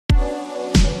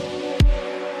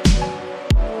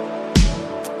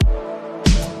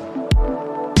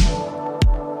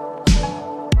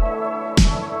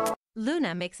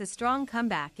Luna makes a strong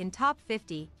comeback in top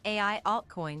 50, AI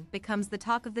altcoin becomes the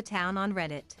talk of the town on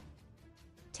Reddit.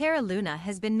 Terra Luna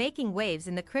has been making waves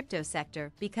in the crypto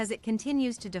sector because it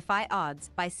continues to defy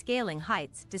odds by scaling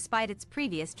heights despite its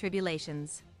previous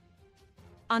tribulations.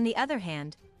 On the other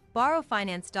hand,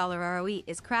 BorroeFinance $ROE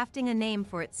is crafting a name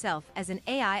for itself as an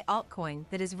AI altcoin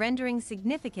that is rendering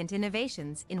significant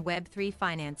innovations in Web3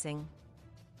 financing.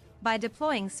 By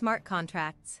deploying smart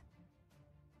contracts,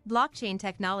 blockchain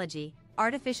technology,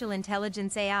 artificial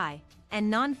intelligence AI, and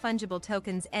non-fungible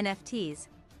tokens NFTs,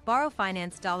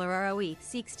 BorroeFinance $ROE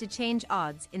seeks to change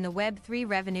odds in the Web3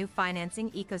 revenue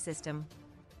financing ecosystem.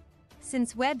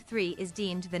 Since Web3 is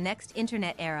deemed the next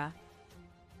internet era,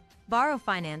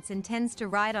 BorroeFinance intends to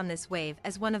ride on this wave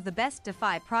as one of the best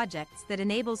DeFi projects that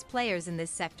enables players in this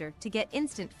sector to get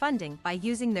instant funding by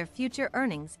using their future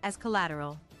earnings as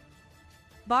collateral.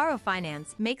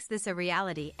 BorroeFinance makes this a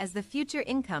reality as the future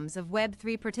incomes of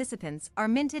Web3 participants are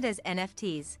minted as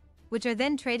NFTs, which are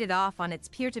then traded off on its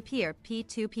peer-to-peer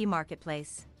P2P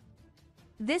marketplace.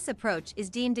 This approach is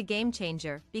deemed a game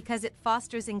changer because it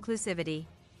fosters inclusivity.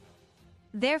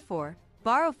 Therefore,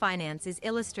 BorroeFinance is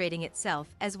illustrating itself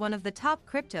as one of the top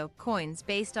crypto coins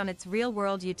based on its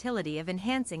real-world utility of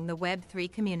enhancing the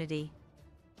Web3 community.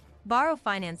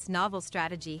 BorroeFinance's novel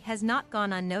strategy has not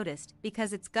gone unnoticed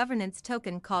because its governance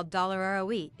token called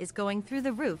 $ROE is going through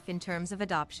the roof in terms of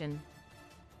adoption.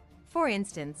 For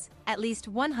instance, at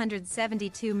least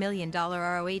 $172 million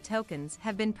ROE tokens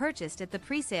have been purchased at the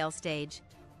pre-sale stage,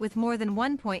 with more than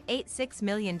 $1.86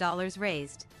 million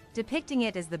raised, depicting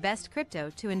it as the best crypto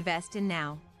to invest in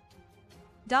now.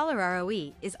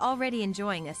 $ROE is already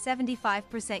enjoying a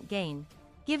 75% gain,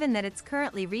 given that it's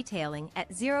currently retailing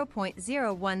at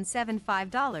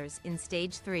 $0.0175 in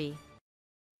Stage 3.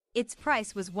 Its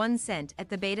price was 1 cent at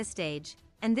the beta stage,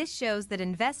 and this shows that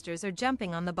investors are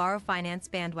jumping on the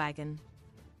BorroeFinance bandwagon,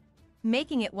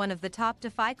 making it one of the top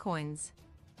DeFi coins.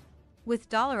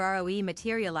 With $ROE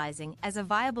materializing as a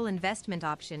viable investment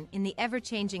option in the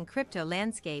ever-changing crypto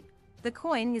landscape, the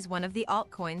coin is one of the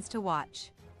altcoins to watch.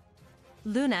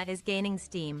 Luna is gaining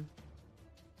steam.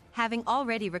 Having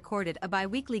already recorded a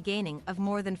bi-weekly gaining of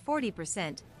more than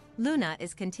 40%, Luna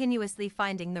is continuously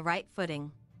finding the right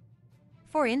footing.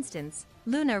 For instance,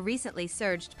 Luna recently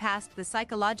surged past the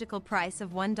psychological price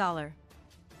of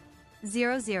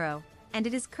 $1.00, and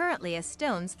it is currently a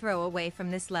stone's throw away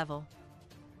from this level.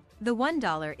 The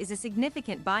 $1 is a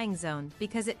significant buying zone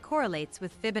because it correlates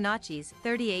with Fibonacci's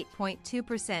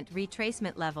 38.2%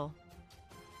 retracement level.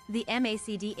 The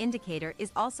MACD indicator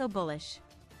is also bullish.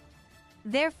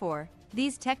 Therefore,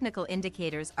 these technical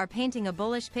indicators are painting a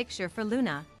bullish picture for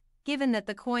Luna, given that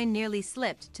the coin nearly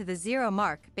slipped to the zero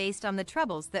mark based on the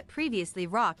troubles that previously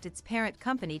rocked its parent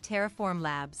company Terraform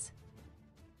Labs.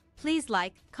 Please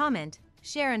like, comment,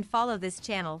 share and follow this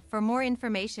channel for more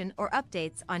information or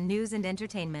updates on news and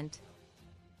entertainment.